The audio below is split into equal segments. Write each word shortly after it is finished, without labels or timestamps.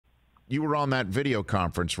you were on that video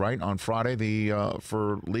conference, right, on Friday,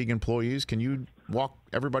 for league employees. Can you walk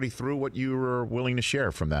everybody through what you were willing to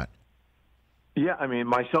share from that? Yeah, I mean,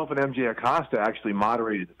 myself and MJ Acosta actually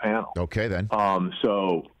moderated the panel. Okay, then.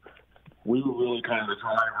 So we were really kind of the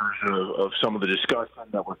drivers of some of the discussion.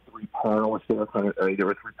 There were three panelists there. There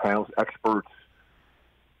were three panelists, experts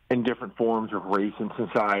in different forms of race and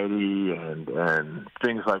society and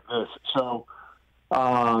things like this. So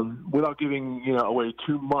without giving away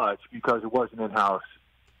too much, because it was an in-house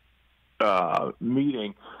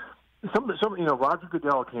meeting, Roger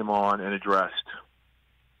Goodell came on and addressed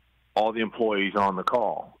all the employees on the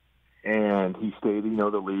call. And he stated,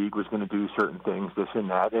 the league was going to do certain things, this and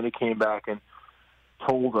that. And he came back and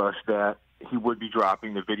told us that he would be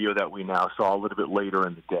dropping the video that we now saw a little bit later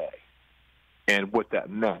in the day and what that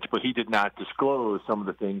meant. But he did not disclose some of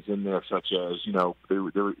the things in there, such as,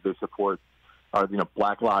 they support,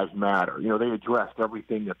 Black Lives Matter. They addressed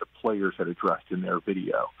everything that the players had addressed in their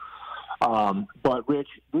video. But, Rich,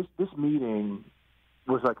 this meeting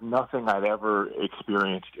was like nothing I'd ever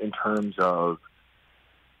experienced in terms of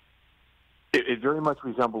it very much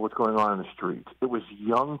resembled what's going on in the streets. It was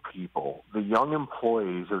young people, the young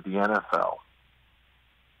employees of the NFL,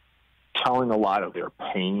 telling a lot of their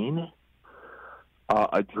pain,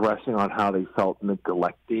 addressing on how they felt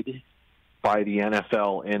neglected by the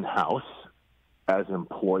NFL in-house as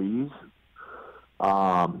employees.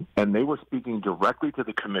 And they were speaking directly to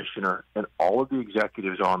the commissioner and all of the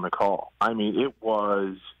executives on the call. I mean, it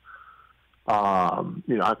was, I'm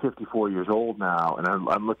 54 years old now, and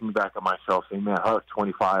I'm looking back at myself saying, man, I was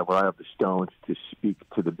 25 when I have the stones to speak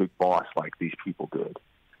to the big boss like these people did.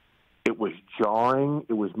 It was jarring,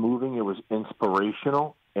 it was moving, it was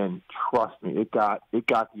inspirational, and trust me, it got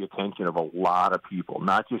the attention of a lot of people,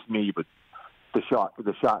 not just me, but the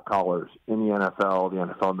shot callers in the NFL, the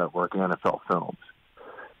NFL Network, and NFL Films.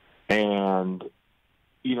 And,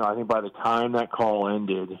 I think by the time that call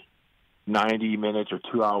ended, 90 minutes or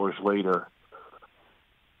 2 hours later,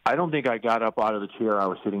 I don't think I got up out of the chair I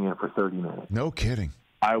was sitting in for 30 minutes. No kidding.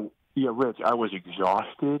 Rich, I was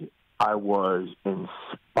exhausted. I was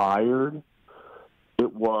inspired.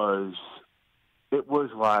 It was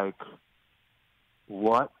like,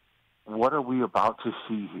 what are we about to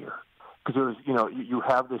see here? Because there was, you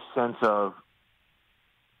have this sense of,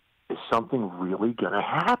 is something really going to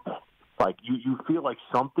happen? Like, you feel like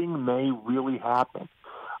something may really happen.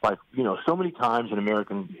 Like, so many times in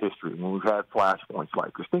American history when we've had flashpoints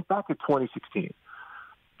like this. Think back to 2016,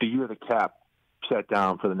 the year the Cap sat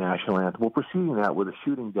down for the national anthem. We're preceding that with the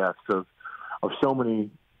shooting deaths of so many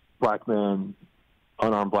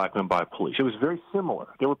unarmed black men by police. It was very similar.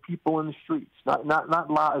 There were people in the streets, not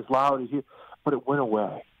as loud as here, but it went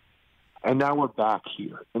away. And now we're back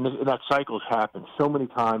here. And that cycle's happened so many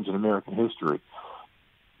times in American history.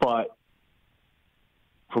 But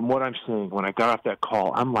from what I'm seeing, when I got off that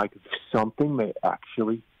call, I'm like, something may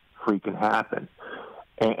actually freaking happen.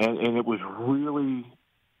 And it was really,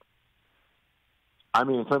 I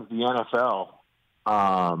mean, in terms of the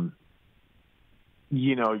NFL,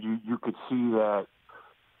 you could see that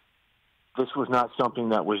this was not something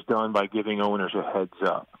that was done by giving owners a heads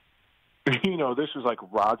up. This was like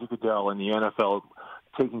Roger Goodell and the NFL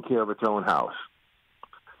taking care of its own house.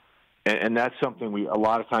 And that's something a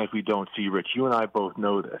lot of times we don't see, Rich. You and I both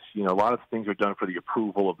know this. A lot of things are done for the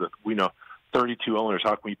approval of 32 owners.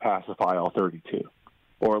 How can we pacify all 32?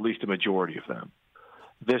 Or at least a majority of them.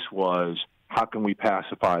 This was, how can we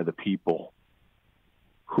pacify the people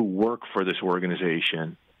who work for this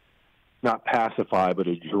organization? Not pacify, but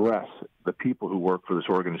address the people who work for this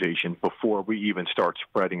organization before we even start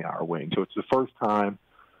spreading our wings. So it's the first time,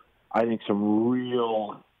 I think, some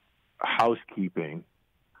real housekeeping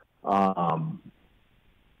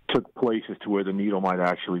took place as to where the needle might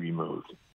actually be moved.